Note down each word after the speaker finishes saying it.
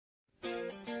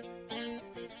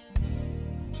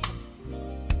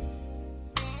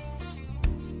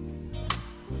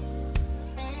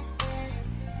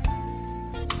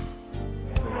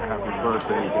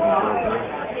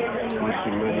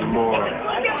you many more.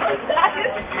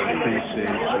 Appreciate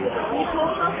you.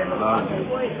 Love you.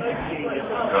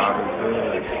 God is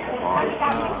good all the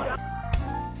time.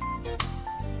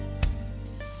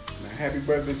 Man, happy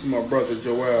birthday to my brother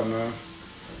Joel, man.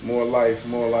 More life,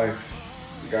 more life.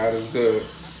 God is good.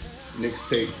 Nick's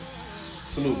Tate.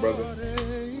 Salute, brother.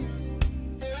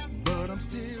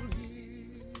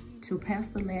 To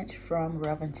Pastor Lynch from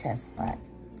Reverend Chestnut,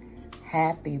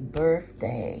 happy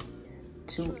birthday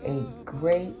to a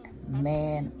great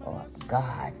man of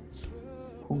God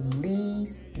who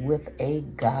leads with a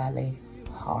godly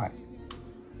heart,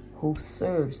 who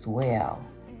serves well,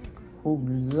 who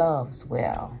loves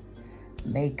well.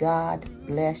 May God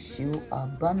bless you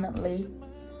abundantly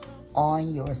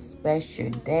on your special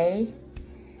day.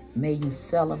 May you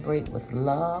celebrate with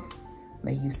love.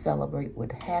 May you celebrate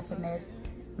with happiness.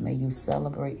 May you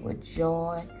celebrate with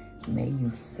joy. May you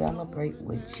celebrate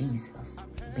with Jesus.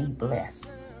 Be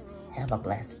blessed. Have a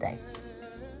blessed day.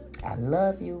 I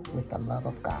love you with the love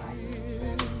of God.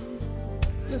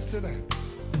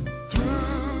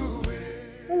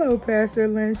 Hello, Pastor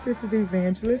Lynch. This is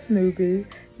Evangelist Newbie,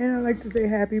 and I'd like to say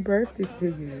happy birthday to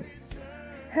you.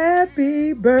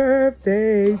 Happy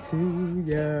birthday to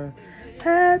ya.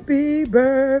 Happy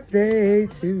birthday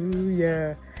to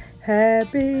ya.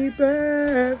 Happy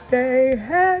birthday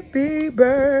to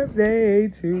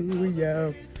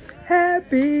ya.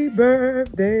 Happy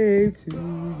birthday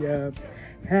to ya.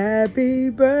 Happy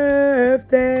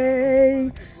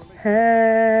birthday.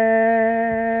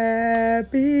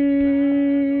 Happy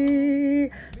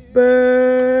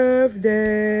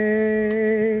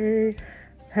birthday.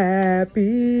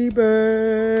 Happy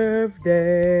birthday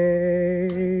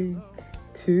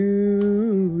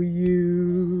to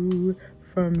you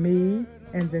from me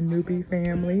and the Newbie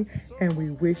family, and we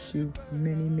wish you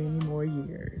many, many more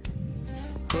years.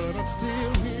 But I'm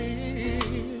still here,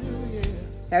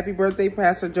 yes. Happy birthday,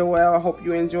 Pastor Joel. I hope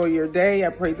you enjoy your day. I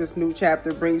pray this new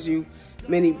chapter brings you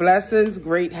many blessings,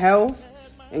 great health,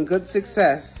 and good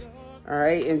success. All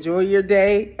right, enjoy your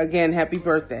day. Again, happy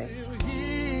birthday.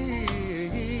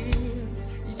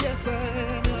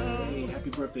 Happy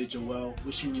birthday, Joel.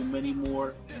 Wishing you many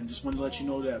more, and just want to let you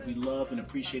know that we love and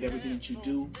appreciate everything that you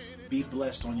do. Be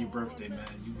blessed on your birthday, man.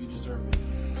 You deserve it.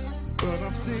 But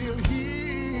I'm still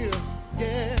here.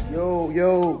 Yeah.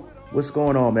 Yo, what's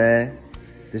going on, man?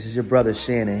 This is your brother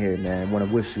Shannon here, man. I want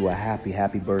to wish you a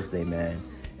happy birthday, man.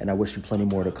 And I wish you plenty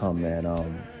more to come, man.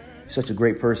 Such a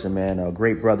great person, man. A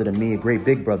great brother to me, a great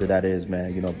big brother that is,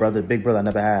 man. You know, big brother I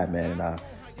never had, man. And I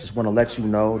just want to let you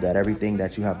know that everything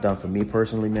that you have done for me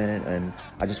personally, man. And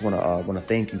I just want to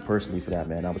thank you personally for that,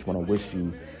 man. I just want to wish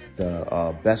you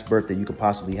the best birthday you could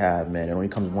possibly have, man. It only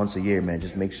comes once a year, man.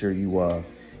 Just make sure you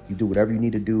do whatever you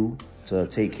need to do to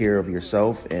take care of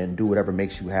yourself and do whatever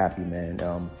makes you happy, man.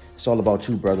 It's all about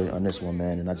you, brother, on this one,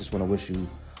 man. And I just want to wish you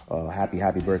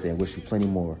happy birthday and wish you plenty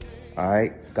more. All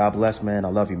right? God bless, man. I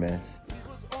love you, man.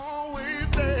 Always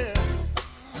there,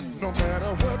 no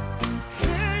matter what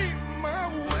came my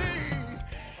way.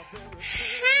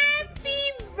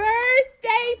 Happy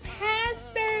birthday,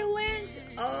 Pastor Lynch.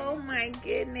 Oh my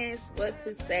goodness, what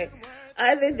to say?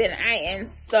 Other than I am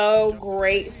so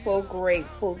grateful to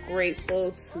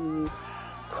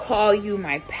call you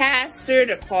my pastor,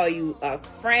 to call you a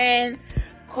friend,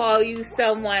 call you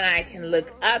someone I can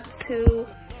look up to.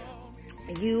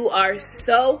 You are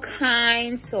so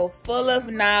kind, so full of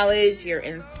knowledge, you're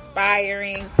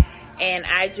inspiring, and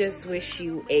I just wish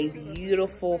you a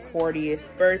beautiful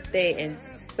 40th birthday and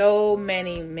so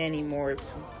many more to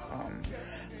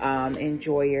come.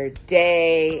 Enjoy your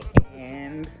day,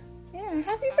 and yeah,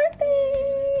 happy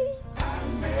birthday!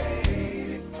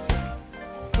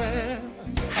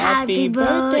 Happy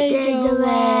birthday,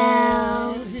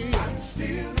 Joel!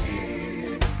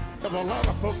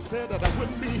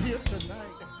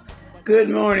 Good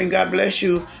morning. God bless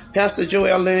you. Pastor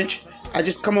Joel Lynch. I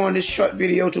just come on this short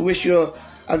video to wish you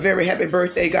a very happy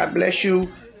birthday. God bless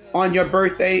you on your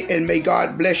birthday, and may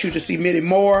God bless you to see many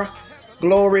more.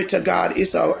 Glory to God.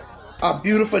 It's a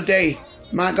beautiful day.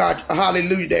 My God,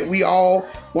 hallelujah, that we all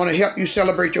want to help you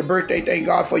celebrate your birthday. Thank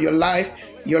God for your life,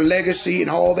 your legacy, and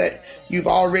all that you've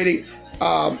already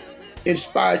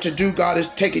inspired to do. God is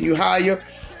taking you higher.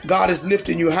 God is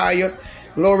lifting you higher.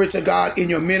 Glory to God in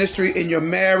your ministry, in your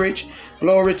marriage.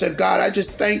 Glory to God. I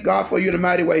just thank God for you in a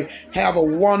mighty way. Have a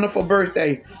wonderful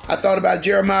birthday. I thought about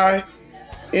Jeremiah,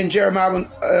 in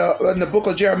the book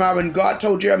of Jeremiah, when God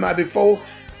told Jeremiah, before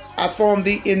I formed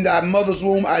thee in thy mother's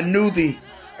womb, I knew thee,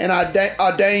 and I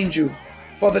ordained you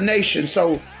for the nation.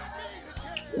 So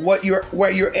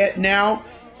where you're at now,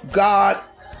 God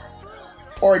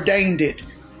ordained it.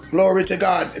 Glory to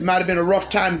God. It might have been a rough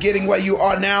time getting where you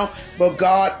are now, but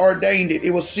God ordained it.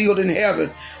 It was sealed in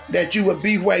heaven that you would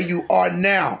be where you are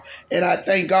now. And I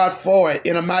thank God for it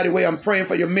in a mighty way. I'm praying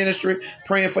for your ministry,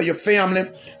 praying for your family.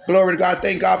 Glory to God.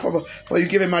 Thank God for you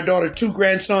giving my daughter 2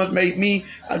 grandsons, made me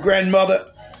a grandmother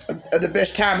at the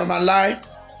best time of my life.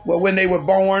 Well, when they were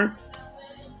born.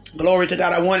 Glory to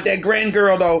God. I wanted that grand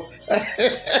girl though.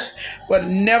 But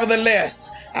nevertheless,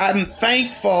 I'm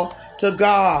thankful to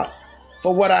God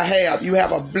for what I have. You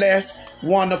have a blessed,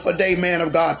 wonderful day, man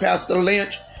of God. Pastor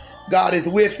Lynch, God is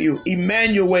with you.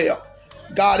 Emmanuel,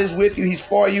 God is with you. He's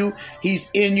for you. He's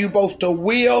in you both to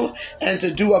will and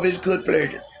to do of his good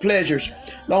pleasures.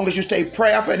 Long as you stay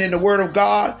prayerful and in the word of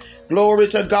God, glory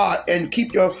to God, and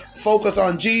keep your focus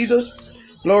on Jesus.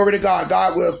 Glory to God.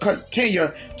 God will continue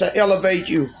to elevate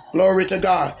you. Glory to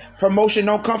God. Promotion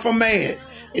don't come from man.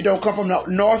 It don't come from the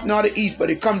north nor the east, but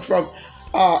it comes from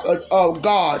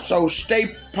God. So stay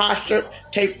postured,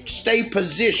 stay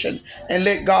positioned, and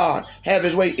let God have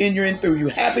his way in you and through you.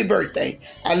 Happy birthday.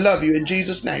 I love you in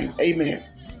Jesus' name. Amen.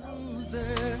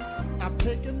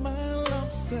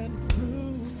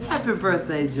 Happy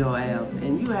birthday, Joel.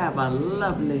 And you have a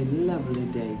lovely, lovely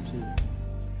day, too.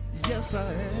 Yes,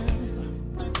 I am.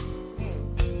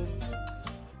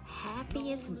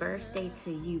 Happiest birthday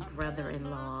to you,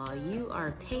 brother-in-law. You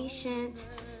are patient,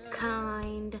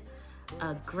 kind,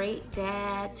 a great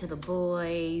dad to the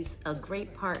boys, a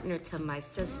great partner to my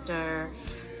sister.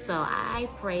 So I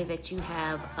pray that you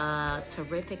have a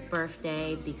terrific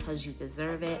birthday because you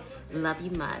deserve it. Love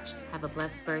you much. Have a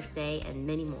blessed birthday and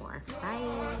many more. Bye.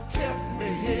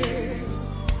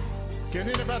 Can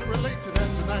anybody relate to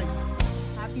that tonight?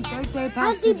 Happy birthday,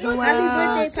 Pastor Joel. Happy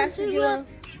birthday, Pastor Joel.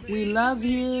 We love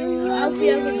you. I hope you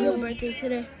have a good birthday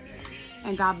today.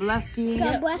 And God bless you.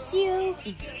 God bless you.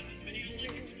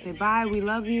 Say bye, we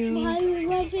love you. Bye, we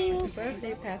love you. Happy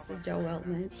birthday, Pastor Joel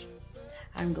Lynch.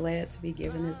 I'm glad to be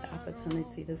given this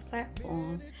opportunity, this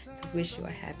platform, to wish you a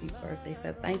happy birthday.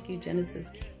 So thank you,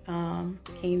 Genesis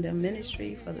Kingdom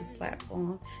Ministry, for this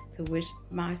platform to wish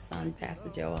my son, Pastor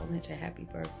Joel Lynch, a happy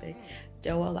birthday.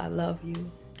 Joel, I love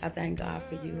you. I thank God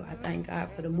for you. I thank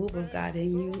God for the move of God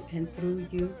in you and through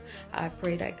you. I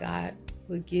pray that God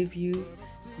will give you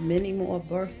many more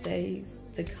birthdays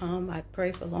to come. I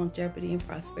pray for longevity and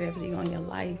prosperity on your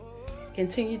life.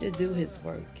 Continue to do his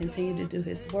work. Continue to do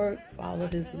his work. Follow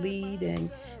his lead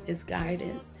and his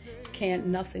guidance. Can't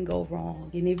nothing go wrong.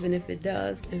 And even if it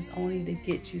does, it's only to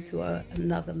get you to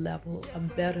another level, a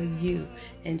better you.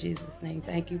 In Jesus' name,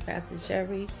 thank you, Pastor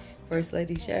Sherry, First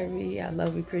Lady Sherry. I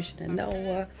love you, Christian and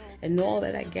Noah, and all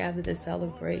that I gather to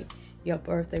celebrate your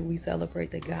birthday. We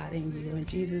celebrate the God in you. In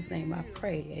Jesus' name I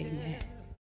pray, amen.